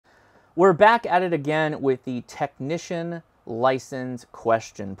We're back at it again with the technician license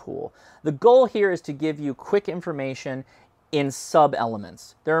question pool. The goal here is to give you quick information in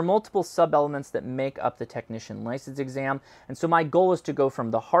sub-elements. There are multiple sub-elements that make up the technician license exam, and so my goal is to go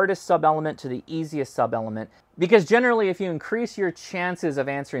from the hardest sub-element to the easiest sub-element, because generally if you increase your chances of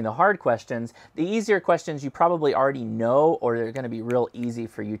answering the hard questions, the easier questions you probably already know, or they're going to be real easy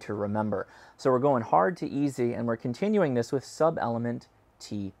for you to remember. So we're going hard to easy, and we're continuing this with sub-element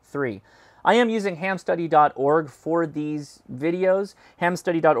T3. I am using hamstudy.org for these videos.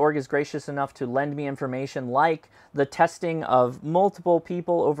 Hamstudy.org is gracious enough to lend me information like the testing of multiple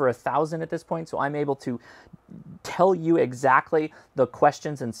people, over 1,000 at this point, so I'm able to tell you exactly the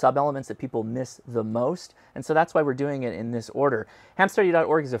questions and sub-elements that people miss the most, and so that's why we're doing it in this order.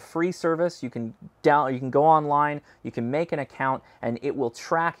 Hamstudy.org is a free service. You can go online, you can make an account, and it will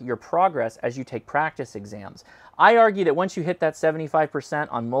track your progress as you take practice exams. I argue that once you hit that 75%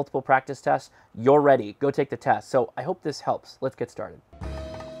 on multiple practice tests, you're ready. Go take the test. So I hope this helps. Let's get started.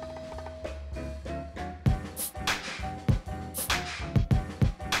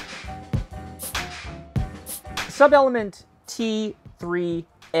 Subelement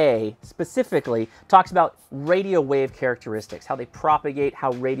T3A specifically talks about radio wave characteristics, how they propagate,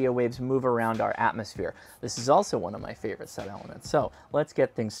 how radio waves move around our atmosphere. This is also one of my favorite subelements. So let's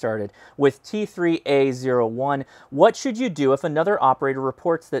get things started with T3A01. What should you do if another operator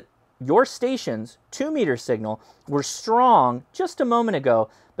reports that your station's 2-meter signal were strong just a moment ago,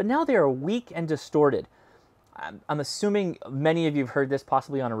 but now they are weak and distorted? I'm assuming many of you have heard this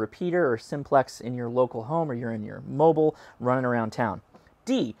possibly on a repeater or simplex in your local home, or you're in your mobile running around town.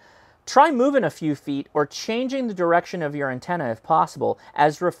 D, try moving a few feet or changing the direction of your antenna if possible,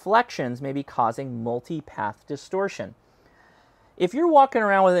 as reflections may be causing multi-path distortion. If you're walking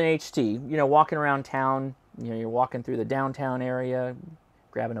around with an HT, walking around town, you're walking through the downtown area,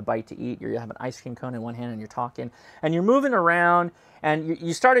 grabbing a bite to eat, you have an ice cream cone in one hand and you're talking, and you're moving around, and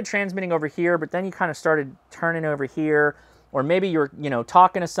you started transmitting over here, but then you kind of started turning over here, or maybe you're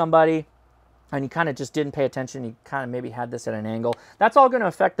talking to somebody and you kind of just didn't pay attention, you kind of maybe had this at an angle. That's all going to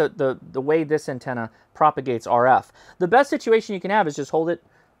affect the way this antenna propagates RF. The best situation you can have is just hold it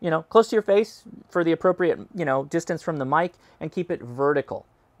close to your face for the appropriate distance from the mic, and keep it vertical,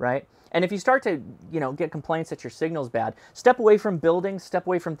 right? And if you start to, get complaints that your signal's bad, step away from buildings, step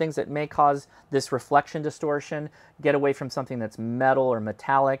away from things that may cause this reflection distortion, get away from something that's metal or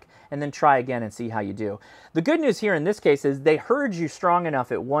metallic, and then try again and see how you do. The good news here in this case is they heard you strong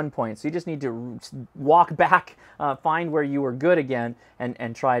enough at one point, so you just need to walk back, find where you were good again,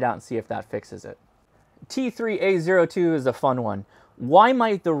 and try it out and see if that fixes it. T3A02 is a fun one. Why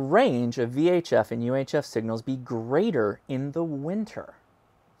might the range of VHF and UHF signals be greater in the winter?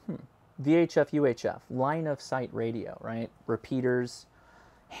 VHF, UHF, line of sight radio, right? Repeaters,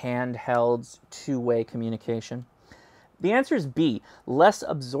 handhelds, two-way communication. The answer is B, less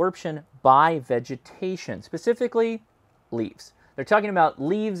absorption by vegetation, specifically leaves. They're talking about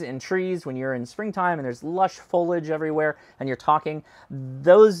leaves in trees when you're in springtime and there's lush foliage everywhere and you're talking.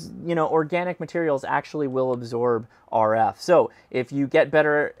 Those, organic materials actually will absorb RF. So if you get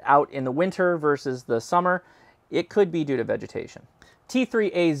better out in the winter versus the summer, it could be due to vegetation.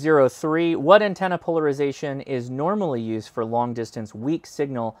 T3A03, what antenna polarization is normally used for long-distance weak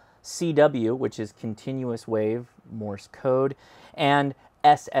signal CW, which is continuous wave, Morse code, and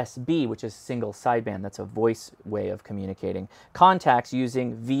SSB, which is single sideband, that's a voice way of communicating, contacts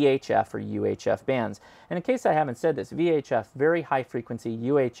using VHF or UHF bands. And in case I haven't said this, VHF, very high frequency,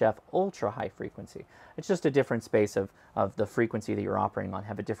 UHF, ultra high frequency. It's just a different space of the frequency that you're operating on,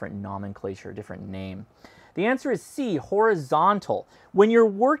 have a different nomenclature, different name. The answer is C, horizontal. When you're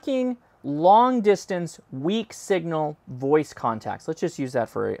working long distance, weak signal voice contacts, let's just use that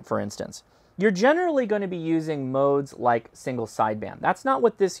for instance, you're generally going to be using modes like single sideband. That's not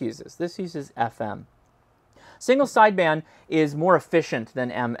what this uses. This uses FM. Single sideband is more efficient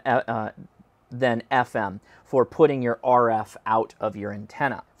than FM for putting your RF out of your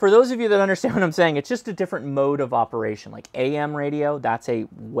antenna. For those of you that understand what I'm saying, it's just a different mode of operation. Like AM radio, that's a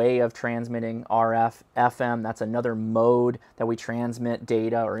way of transmitting RF. FM, that's another mode that we transmit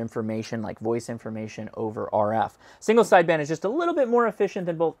data or information, like voice information, over RF. Single sideband is just a little bit more efficient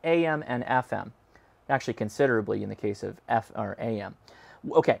than both AM and FM. Actually considerably in the case of AM.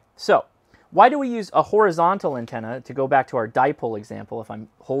 Okay, so why do we use a horizontal antenna? To go back to our dipole example, if I'm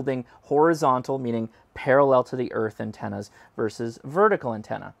holding horizontal, meaning parallel to the earth antennas, versus vertical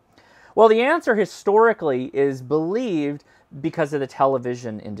antenna. Well, the answer historically is believed because of the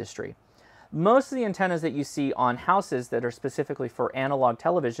television industry. Most of the antennas that you see on houses that are specifically for analog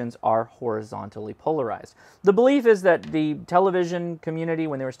televisions are horizontally polarized. The belief is that the television community,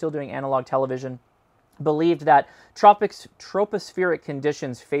 when they were still doing analog television, believed that tropospheric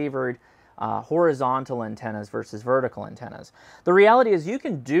conditions favored horizontal antennas versus vertical antennas. The reality is you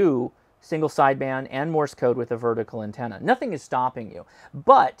can do single sideband and Morse code with a vertical antenna. Nothing is stopping you.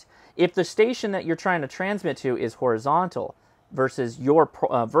 But if the station that you're trying to transmit to is horizontal versus your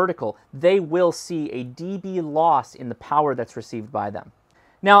vertical, they will see a dB loss in the power that's received by them.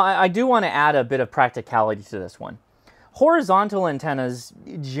 Now, I do want to add a bit of practicality to this one. Horizontal antennas,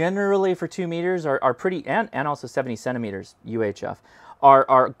 generally for 2 meters, are pretty, and also 70 centimeters UHF,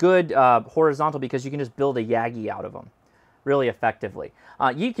 are good horizontal because you can just build a Yagi out of them really effectively.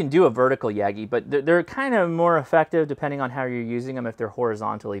 You can do a vertical Yagi, but they're kind of more effective depending on how you're using them if they're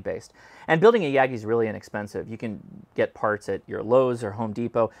horizontally based. And building a Yagi is really inexpensive. You can get parts at your Lowe's or Home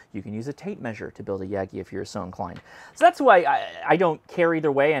Depot. You can use a tape measure to build a Yagi if you're so inclined. So that's why I don't care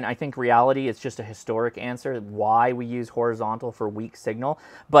either way, and I think reality is just a historic answer why we use horizontal for weak signal.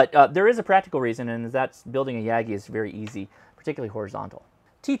 But there is a practical reason, and that's building a Yagi is very easy, particularly horizontal.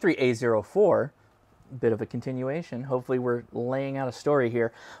 T3A04, bit of a continuation. Hopefully we're laying out a story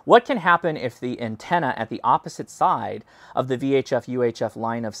here. What can happen if the antenna at the opposite side of the VHF-UHF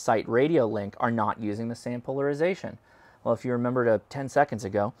line of sight radio link are not using the same polarization? Well, if you remember 10 seconds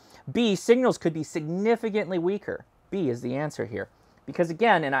ago, B, signals could be significantly weaker. B is the answer here. Because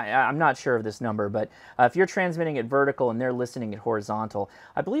again, and I'm not sure of this number, but if you're transmitting it vertical and they're listening at horizontal,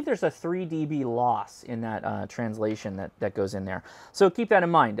 I believe there's a 3 dB loss in that translation that goes in there. So keep that in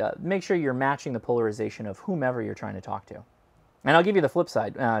mind. Make sure you're matching the polarization of whomever you're trying to talk to. And I'll give you the flip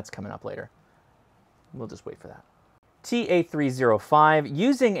side. It's coming up later. We'll just wait for that. TA305,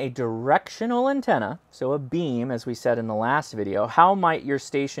 using a directional antenna, so a beam, as we said in the last video, how might your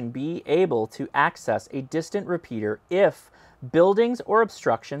station be able to access a distant repeater if buildings or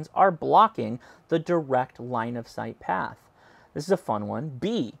obstructions are blocking the direct line of sight path? This is a fun one.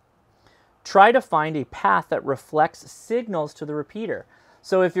 B, try to find a path that reflects signals to the repeater.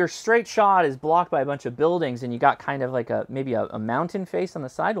 So if your straight shot is blocked by a bunch of buildings and you got kind of like maybe a mountain face on the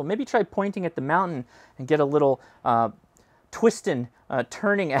side, well, maybe try pointing at the mountain and get a little twisting,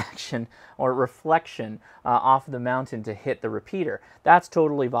 turning action or reflection off the mountain to hit the repeater. That's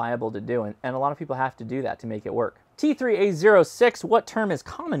totally viable to do, and a lot of people have to do that to make it work. T3A06, what term is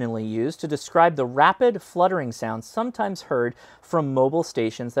commonly used to describe the rapid fluttering sound sometimes heard from mobile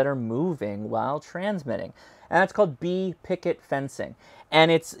stations that are moving while transmitting? And that's called bee picket fencing.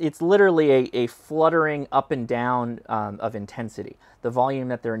 And it's literally a fluttering up and down of intensity. The volume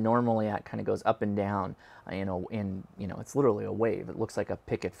that they're normally at kind of goes up and down, it's literally a wave. It looks like a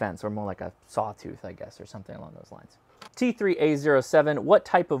picket fence, or more like a sawtooth, I guess, or something along those lines. T3A07, what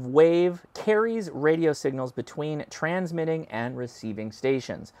type of wave carries radio signals between transmitting and receiving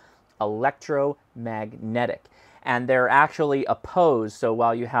stations? Electromagnetic. And they're actually opposed, so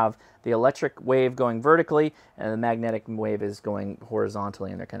while you have the electric wave going vertically and the magnetic wave is going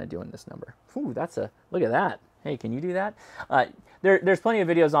horizontally, and they're kind of doing this number. Ooh, look at that. Hey, can you do that? There's plenty of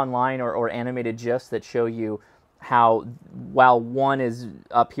videos online or animated GIFs that show you how while one is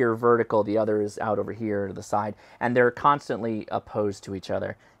up here vertical, the other is out over here to the side, and they're constantly opposed to each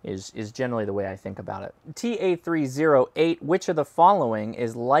other is generally the way I think about it. TA308, which of the following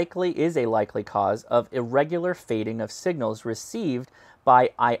is a likely cause of irregular fading of signals received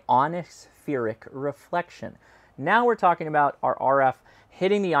by ionospheric reflection? Now we're talking about our RF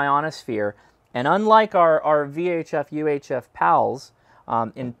hitting the ionosphere, and unlike our VHF, UHF pals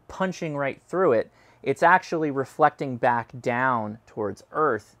in punching right through it, it's actually reflecting back down towards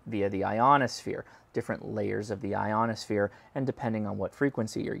Earth via the ionosphere, different layers of the ionosphere, and depending on what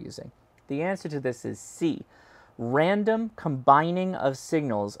frequency you're using. The answer to this is C, random combining of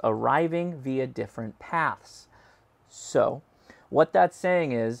signals arriving via different paths. So, what that's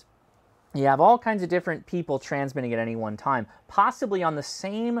saying is, you have all kinds of different people transmitting at any one time, possibly on the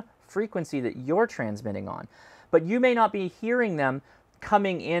same frequency that you're transmitting on, but you may not be hearing them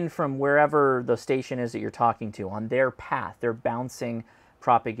coming in from wherever the station is that you're talking to on their path, their bouncing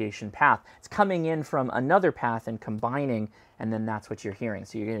propagation path. It's coming in from another path and combining, and then that's what you're hearing.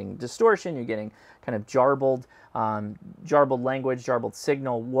 So you're getting distortion, you're getting kind of jarbled language, jarbled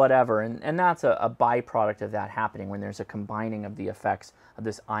signal, whatever, and that's a byproduct of that happening when there's a combining of the effects of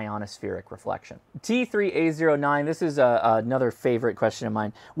this ionospheric reflection. T3A09, this is another favorite question of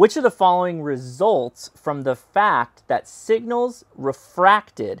mine. Which of the following results from the fact that signals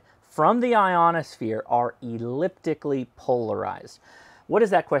refracted from the ionosphere are elliptically polarized? What is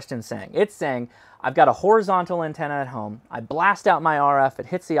that question saying? It's saying, I've got a horizontal antenna at home, I blast out my RF, it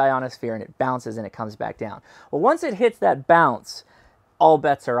hits the ionosphere, and it bounces and it comes back down. Well, once it hits that bounce, all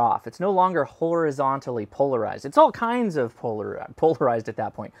bets are off. It's no longer horizontally polarized. It's all kinds of polarized at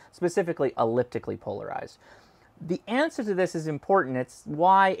that point, specifically elliptically polarized. The answer to this is important. It's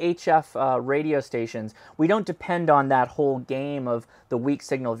why HF radio stations, we don't depend on that whole game of the weak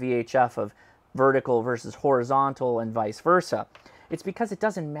signal VHF of vertical versus horizontal and vice versa. It's because it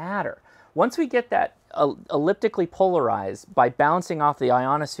doesn't matter. Once we get that elliptically polarized by bouncing off the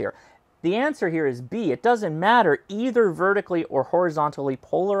ionosphere, the answer here is B. It doesn't matter. Either vertically or horizontally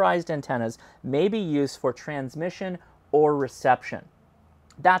polarized antennas may be used for transmission or reception.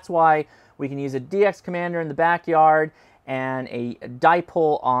 That's why we can use a DX commander in the backyard and a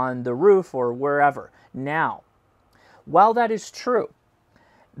dipole on the roof or wherever. Now, while that is true,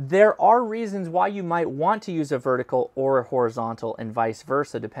 there are reasons why you might want to use a vertical or a horizontal and vice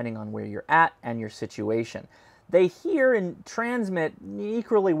versa, depending on where you're at and your situation. They hear and transmit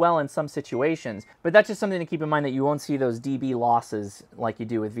equally well in some situations, but that's just something to keep in mind, that you won't see those dB losses like you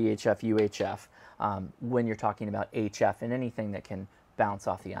do with VHF, UHF when you're talking about HF and anything that can bounce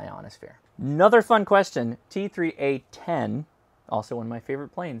off the ionosphere. Another fun question, T3A10, also one of my favorite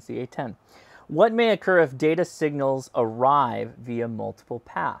planes, the A10. What may occur if data signals arrive via multiple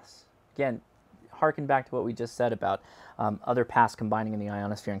paths? Again, harken back to what we just said about other paths combining in the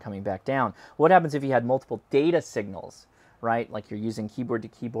ionosphere and coming back down. What happens if you had multiple data signals, right? Like you're using keyboard to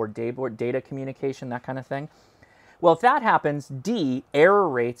keyboard data communication, that kind of thing. Well, if that happens, D, error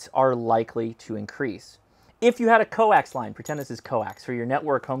rates are likely to increase. If you had a coax line, pretend this is coax for your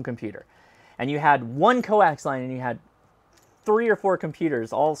network home computer, and you had one coax line and you had 3 or 4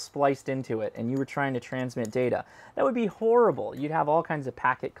 computers all spliced into it, and you were trying to transmit data, that would be horrible. You'd have all kinds of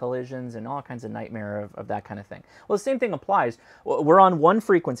packet collisions and all kinds of nightmare of that kind of thing. Well, the same thing applies. We're on one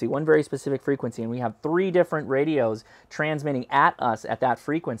frequency, one very specific frequency, and we have 3 different radios transmitting at us at that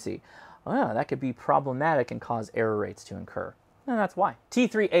frequency. Well, that could be problematic and cause error rates to incur. And that's why.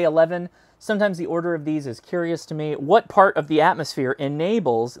 T3A11, sometimes the order of these is curious to me. What part of the atmosphere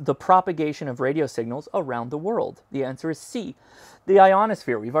enables the propagation of radio signals around the world? The answer is C, the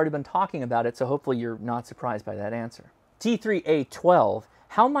ionosphere. We've already been talking about it, so hopefully you're not surprised by that answer. T3A12,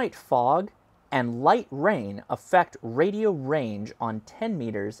 how might fog and light rain affect radio range on 10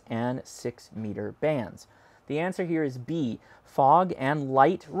 meters and 6 meter bands? The answer here is B, fog and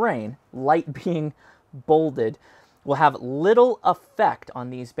light rain, light being bolded, will have little effect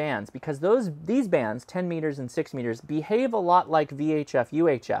on these bands, because these bands, 10 meters and 6 meters, behave a lot like VHF,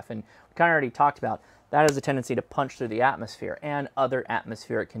 UHF, and we kind of already talked about that has a tendency to punch through the atmosphere and other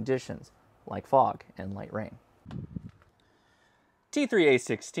atmospheric conditions like fog and light rain.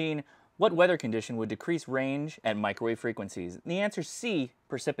 T3A16, what weather condition would decrease range at microwave frequencies? And the answer is C,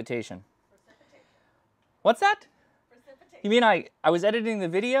 precipitation. What's that? You mean I was editing the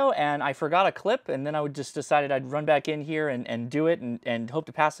video and I forgot a clip, and then I would just decided I'd run back in here and do it and hope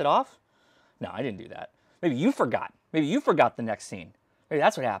to pass it off? No, I didn't do that. Maybe you forgot. Maybe you forgot the next scene. Maybe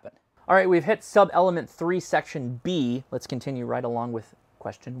that's what happened. All right, we've hit sub-element 3, section B. Let's continue right along with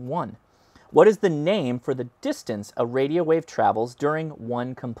question 1. What is the name for the distance a radio wave travels during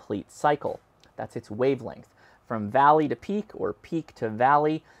one complete cycle? That's its wavelength. From valley to peak or peak to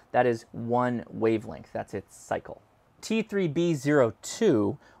valley, that is one wavelength. That's its cycle.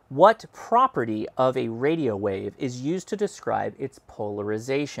 T3B02, what property of a radio wave is used to describe its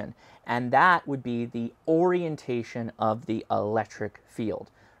polarization? And that would be the orientation of the electric field.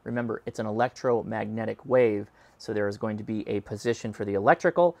 Remember, it's an electromagnetic wave, so there is going to be a position for the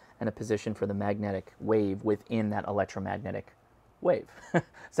electrical and a position for the magnetic wave within that electromagnetic wave.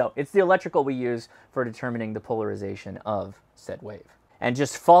 So it's the electrical we use for determining the polarization of said wave. And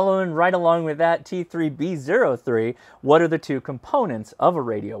just following right along with that, T3B03, what are the 2 components of a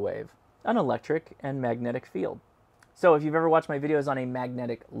radio wave? An electric and magnetic field. So if you've ever watched my videos on a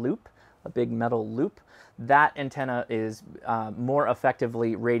magnetic loop, a big metal loop, that antenna is more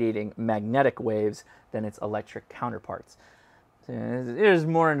effectively radiating magnetic waves than its electric counterparts. So there's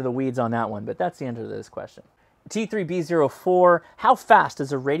more into the weeds on that one, but that's the answer to this question. T3B04, how fast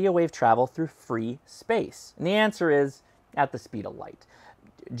does a radio wave travel through free space? And the answer is at the speed of light,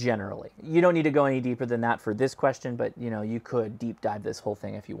 generally. You don't need to go any deeper than that for this question, but you could deep dive this whole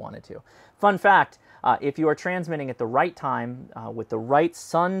thing if you wanted to. Fun fact, if you are transmitting at the right time with the right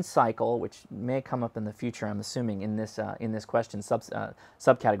sun cycle, which may come up in the future, I'm assuming, in this question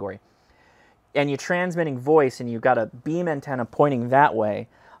subcategory, and you're transmitting voice and you've got a beam antenna pointing that way,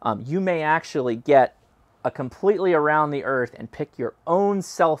 you may actually get completely around the earth and pick your own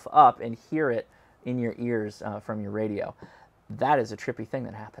self up and hear it in your ears from your radio. That is a trippy thing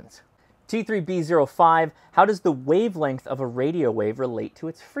that happens. T3B05, how does the wavelength of a radio wave relate to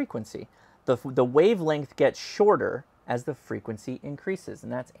its frequency? The wavelength gets shorter as the frequency increases,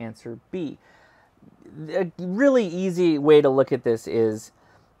 and that's answer B. A really easy way to look at this is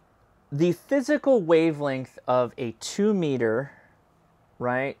the physical wavelength of a 2 meter,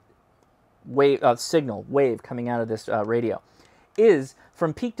 right, signal, wave coming out of this radio is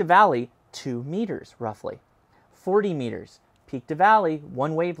from peak to valley 2 meters roughly. 40 meters, peak to valley,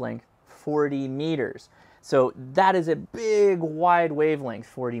 one wavelength, 40 meters. So that is a big wide wavelength,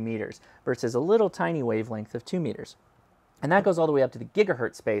 40 meters, versus a little tiny wavelength of 2 meters. And that goes all the way up to the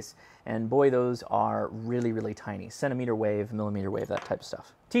gigahertz space, and boy, those are really, really tiny. Centimeter wave, millimeter wave, that type of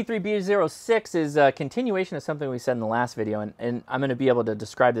stuff. T3B06 is a continuation of something we said in the last video, and I'm going to be able to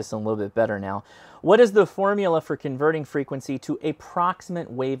describe this a little bit better now. What is the formula for converting frequency to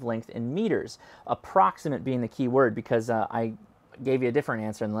approximate wavelength in meters? Approximate being the key word, because I gave you a different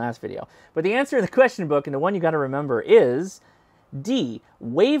answer in the last video. But the answer in the question book, and the one you got to remember, is D.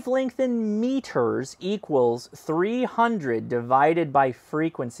 Wavelength in meters equals 300 divided by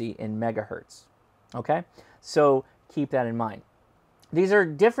frequency in megahertz. Okay, so keep that in mind. These are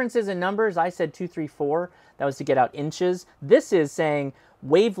differences in numbers. I said 234. That was to get out inches. This is saying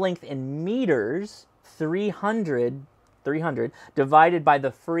wavelength in meters, 300 divided by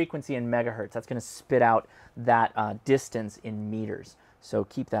the frequency in megahertz. That's going to spit out that distance in meters. So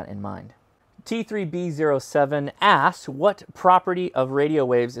keep that in mind. T3B07 asks, what property of radio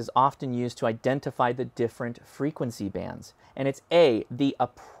waves is often used to identify the different frequency bands? And it's A, the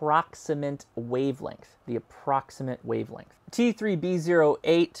approximate wavelength. The approximate wavelength.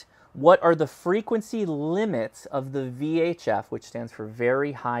 T3B08, what are the frequency limits of the VHF, which stands for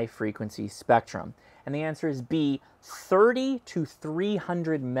Very High Frequency Spectrum? And the answer is B, 30 to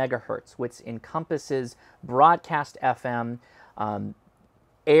 300 megahertz, which encompasses broadcast FM,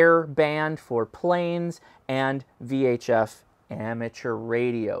 air band for planes, and VHF amateur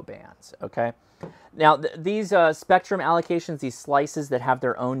radio bands, okay? Now, these spectrum allocations, these slices that have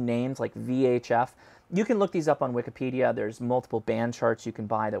their own names, like VHF, you can look these up on Wikipedia. There's multiple band charts you can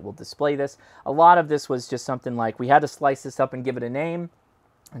buy that will display this. A lot of this was just something like we had to slice this up and give it a name,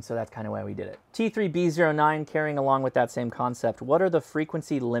 and so that's kind of why we did it. T3B09, carrying along with that same concept, what are the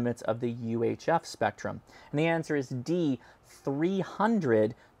frequency limits of the UHF spectrum? And the answer is D,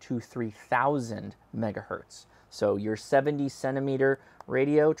 300 to 3,000 megahertz. So your 70 centimeter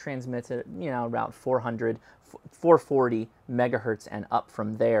radio transmits at, about 440 megahertz and up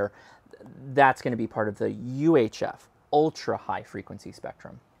from there. That's going to be part of the UHF, ultra high frequency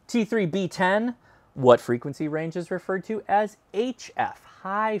spectrum. T3B10, what frequency range is referred to as HF,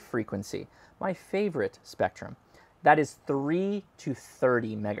 high frequency? My favorite spectrum. That is 3 to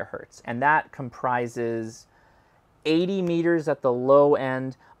 30 megahertz, and that comprises 80 meters at the low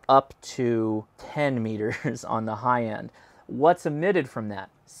end up to 10 meters on the high end. What's emitted from that?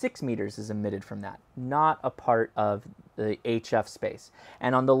 6 meters is emitted from that, not a part of the HF space.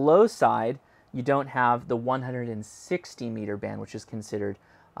 And on the low side, you don't have the 160 meter band, which is considered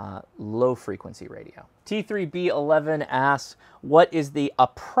low frequency radio. T3B11 asks, what is the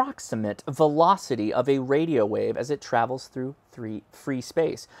approximate velocity of a radio wave as it travels through free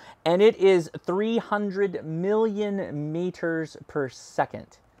space? And it is 300 million meters per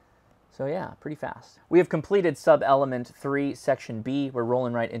second. So yeah, pretty fast. We have completed sub-element 3, section B. We're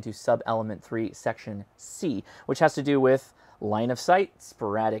rolling right into sub-element 3, section C, which has to do with line of sight,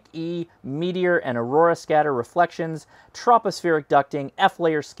 sporadic E, meteor and aurora scatter reflections, tropospheric ducting,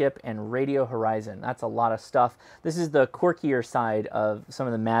 F-layer skip, and radio horizon. That's a lot of stuff. This is the quirkier side of some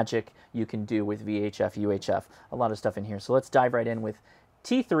of the magic you can do with VHF, UHF. A lot of stuff in here. So let's dive right in with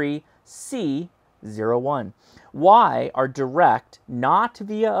T3C01. Why are direct, not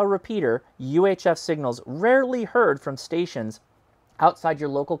via a repeater, UHF signals rarely heard from stations outside your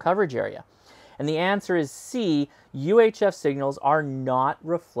local coverage area? And the answer is C, UHF signals are not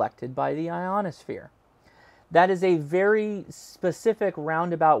reflected by the ionosphere. That is a very specific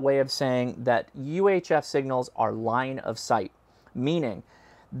roundabout way of saying that UHF signals are line of sight, meaning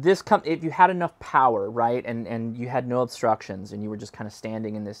if you had enough power, right, and you had no obstructions and you were just kind of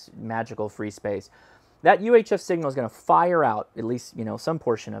standing in this magical free space, that UHF signal is going to fire out, at least, some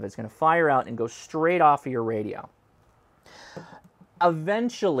portion of it is going to fire out and go straight off of your radio.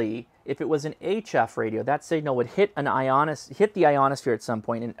 Eventually, if it was an HF radio, that signal would hit the ionosphere at some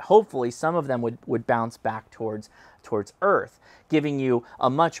point, and hopefully some of them would bounce back towards Earth, giving you a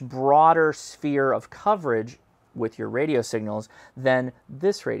much broader sphere of coverage with your radio signals than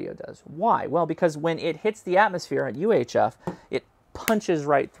this radio does. Why? Well, because when it hits the atmosphere at UHF, it punches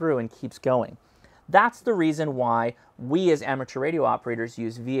right through and keeps going. That's the reason why we as amateur radio operators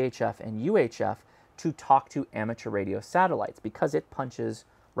use VHF and UHF to talk to amateur radio satellites, because it punches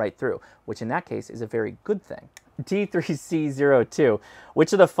right through, which in that case is a very good thing. T3C02,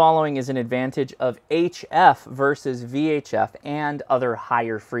 which of the following is an advantage of HF versus VHF and other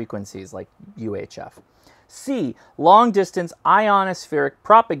higher frequencies like UHF? C, long distance ionospheric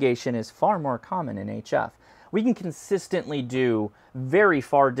propagation is far more common in HF. We can consistently do very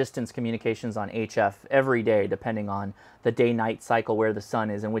far distance communications on HF every day, depending on the day-night cycle, where the sun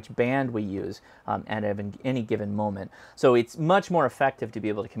is, and which band we use at any given moment. So it's much more effective to be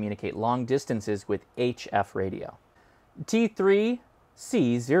able to communicate long distances with HF radio.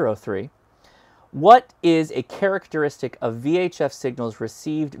 T3C03. What is a characteristic of VHF signals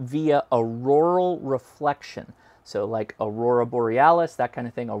received via auroral reflection? So like aurora borealis, that kind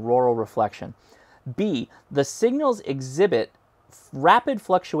of thing, auroral reflection. B, the signals exhibit rapid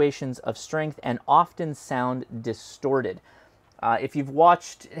fluctuations of strength and often sound distorted. If you've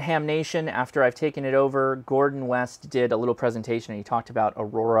watched Ham Nation, after I've taken it over, Gordon West did a little presentation and he talked about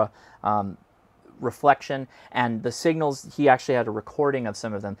aurora reflection, and the signals, he actually had a recording of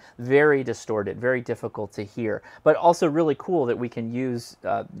some of them, very distorted, very difficult to hear, but also really cool that we can use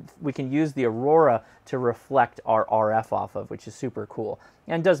the aurora to reflect our RF off of, which is super cool,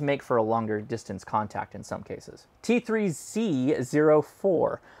 and does make for a longer distance contact in some cases.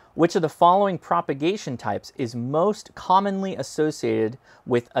 T3Z04. Which of the following propagation types is most commonly associated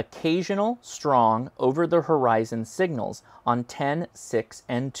with occasional, strong, over-the-horizon signals on 10, 6,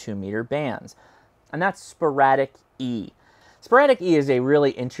 and 2 meter bands? And that's sporadic E. Sporadic E is a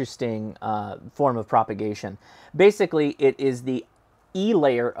really interesting form of propagation. Basically, it is the E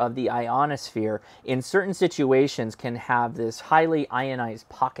layer of the ionosphere in certain situations can have this highly ionized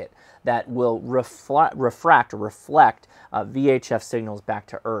pocket that will reflect VHF signals back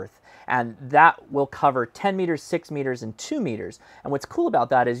to Earth. And that will cover 10 meters, 6 meters, and 2 meters. And what's cool about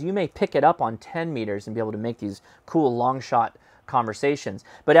that is you may pick it up on 10 meters and be able to make these cool long shot conversations.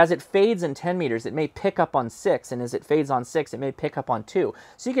 But as it fades in 10 meters, it may pick up on 6, and as it fades on 6, it may pick up on 2.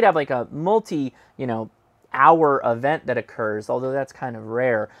 So you could have like a multi-hour event that occurs, although that's kind of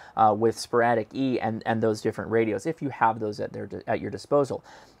rare with sporadic E and those different radios, if you have those at your disposal.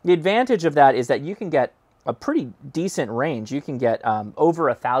 The advantage of that is that you can get a pretty decent range. You can get over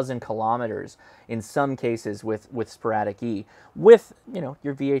 1,000 kilometers in some cases with sporadic E with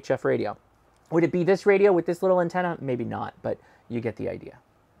your VHF radio. Would it be this radio with this little antenna? Maybe not, but you get the idea.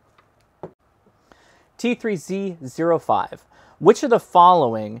 T3Z05. Which of the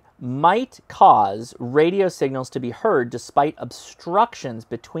following might cause radio signals to be heard despite obstructions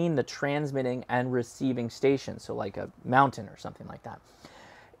between the transmitting and receiving stations? So like a mountain or something like that.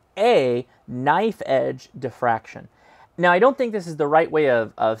 A, knife edge diffraction. Now, I don't think this is the right way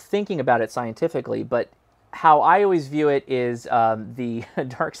of thinking about it scientifically, but how I always view it is the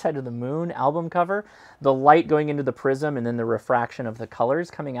Dark Side of the Moon album cover, the light going into the prism and then the refraction of the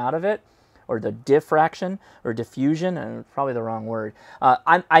colors coming out of it, or the diffraction or diffusion, probably the wrong word.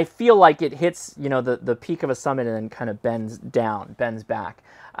 I feel like it hits the peak of a summit and then kind of bends down, bends back.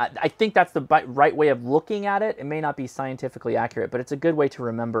 I think that's the right way of looking at it. It may not be scientifically accurate, but it's a good way to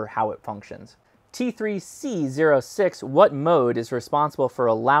remember how it functions. T3C06, what mode is responsible for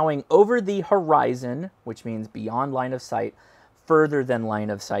allowing over the horizon, which means beyond line of sight, further than line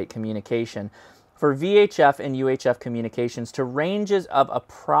of sight communication, for VHF and UHF communications to ranges of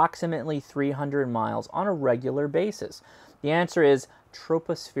approximately 300 miles on a regular basis? The answer is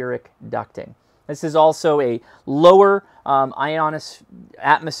tropospheric ducting. This is also a lower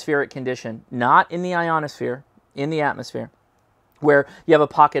atmospheric condition, not in the ionosphere, in the atmosphere, where you have a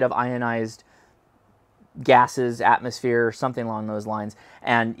pocket of ionized gases, atmosphere, something along those lines,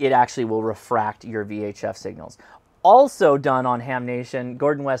 and it actually will refract your VHF signals. Also done on Ham Nation,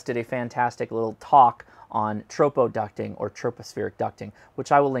 Gordon West did a fantastic little talk on tropoducting or tropospheric ducting,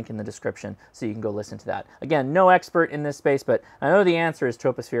 which I will link in the description so you can go listen to that. Again, no expert in this space, but I know the answer is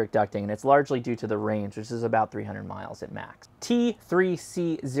tropospheric ducting, and it's largely due to the range, which is about 300 miles at max.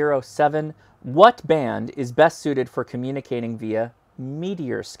 T3C07, what band is best suited for communicating via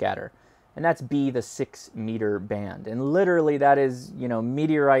meteor scatter? And that's B, the 6 meter band. And literally that is,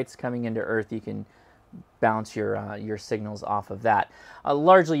 meteorites coming into Earth. You can bounce your signals off of that.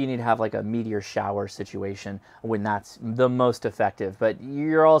 Largely you need to have like a meteor shower situation when that's the most effective, but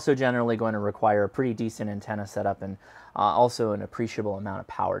you're also generally going to require a pretty decent antenna setup and also an appreciable amount of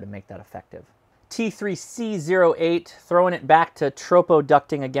power to make that effective. T3C08, throwing it back to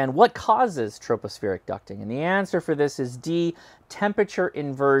tropoducting again. What causes tropospheric ducting? And the answer for this is D, temperature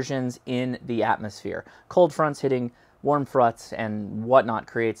inversions in the atmosphere. Cold fronts hitting warm fronts and whatnot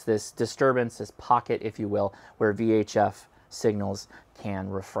creates this disturbance, this pocket, if you will, where VHF signals can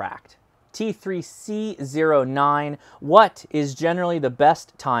refract. T3C09, what is generally the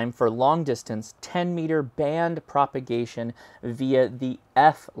best time for long-distance 10-meter band propagation via the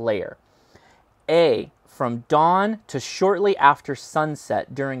F layer? A, from dawn to shortly after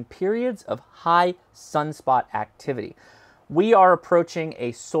sunset during periods of high sunspot activity. We are approaching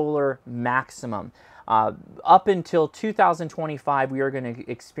a solar maximum. Up until 2025, we are going to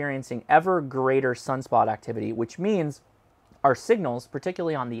be experiencing ever greater sunspot activity, which means our signals,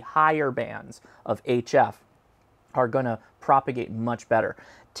 particularly on the higher bands of HF, are going to propagate much better.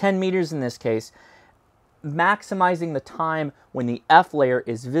 10 meters in this case, maximizing the time when the F layer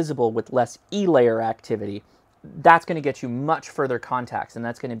is visible with less E layer activity. That's going to get you much further contacts, and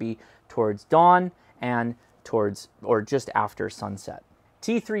that's going to be towards dawn and towards or just after sunset.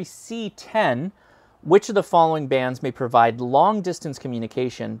 T3C10, which of the following bands may provide long-distance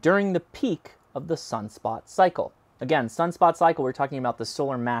communication during the peak of the sunspot cycle? Again, sunspot cycle, we're talking about the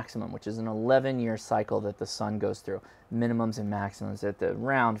solar maximum, which is an 11-year cycle that the sun goes through. Minimums and maximums at the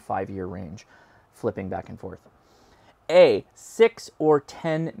around 5-year range, flipping back and forth. A, 6 or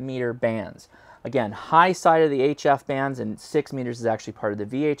 10 meter bands. Again, high side of the HF bands, and 6 meters is actually part of the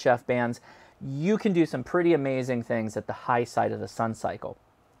VHF bands. You can do some pretty amazing things at the high side of the sun cycle.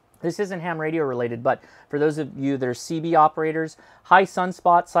 This isn't ham radio related, but for those of you that are CB operators, high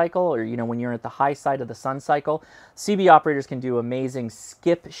sunspot cycle, or when you're at the high side of the sun cycle, CB operators can do amazing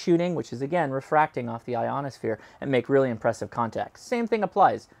skip shooting, which is again refracting off the ionosphere, and make really impressive contacts. Same thing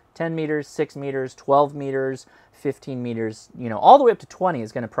applies. 10 meters, 6 meters, 12 meters, 15 meters, all the way up to 20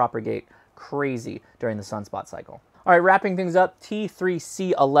 is going to propagate crazy during the sunspot cycle. All right, wrapping things up,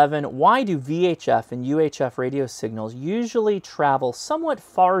 T3C11, why do VHF and UHF radio signals usually travel somewhat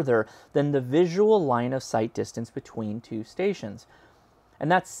farther than the visual line of sight distance between two stations?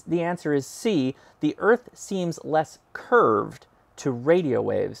 And the answer is C, the Earth seems less curved to radio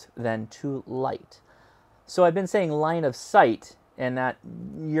waves than to light. So I've been saying line of sight, and that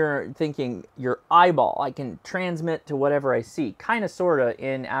you're thinking your eyeball, I can transmit to whatever I see. Kind of, sort of,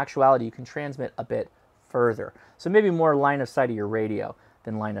 in actuality, you can transmit a bit further. So maybe more line of sight of your radio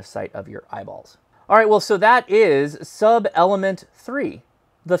than line of sight of your eyeballs. All right, well, so that is Subelement 3,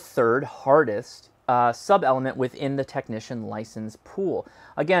 the third hardest sub-element within the technician license pool.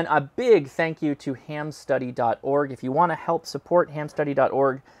 Again, a big thank you to hamstudy.org. If you want to help support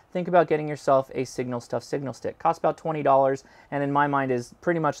hamstudy.org, think about getting yourself a Signal Stuff signal stick. Costs about $20, and in my mind is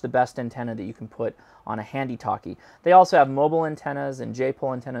pretty much the best antenna that you can put on a handy talkie. They also have mobile antennas and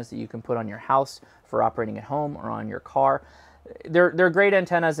J-pole antennas that you can put on your house for operating at home or on your car. They're great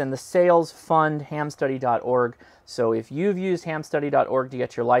antennas, and the sales fund hamstudy.org. So if you've used hamstudy.org to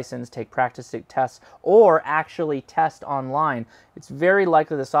get your license, take practice tests, or actually test online, it's very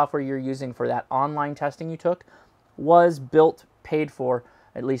likely the software you're using for that online testing you took was built, paid for,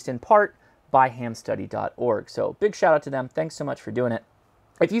 at least in part, by hamstudy.org. So big shout out to them. Thanks so much for doing it.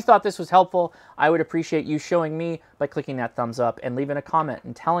 If you thought this was helpful, I would appreciate you showing me by clicking that thumbs up and leaving a comment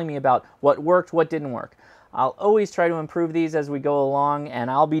and telling me about what worked, what didn't work. I'll always try to improve these as we go along, and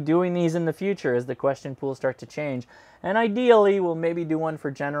I'll be doing these in the future as the question pools start to change. And ideally, we'll maybe do one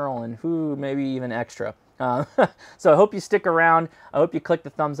for general and maybe even extra. So I hope you stick around. I hope you click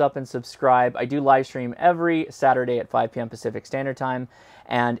the thumbs up and subscribe. I do live stream every Saturday at 5 p.m. Pacific Standard Time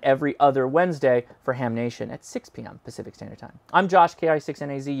and every other Wednesday for Ham Nation at 6 p.m. Pacific Standard Time. I'm Josh,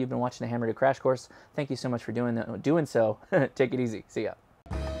 KI6NAZ. You've been watching the Ham Radio Crash Course. Thank you so much for doing so. Take it easy. See ya.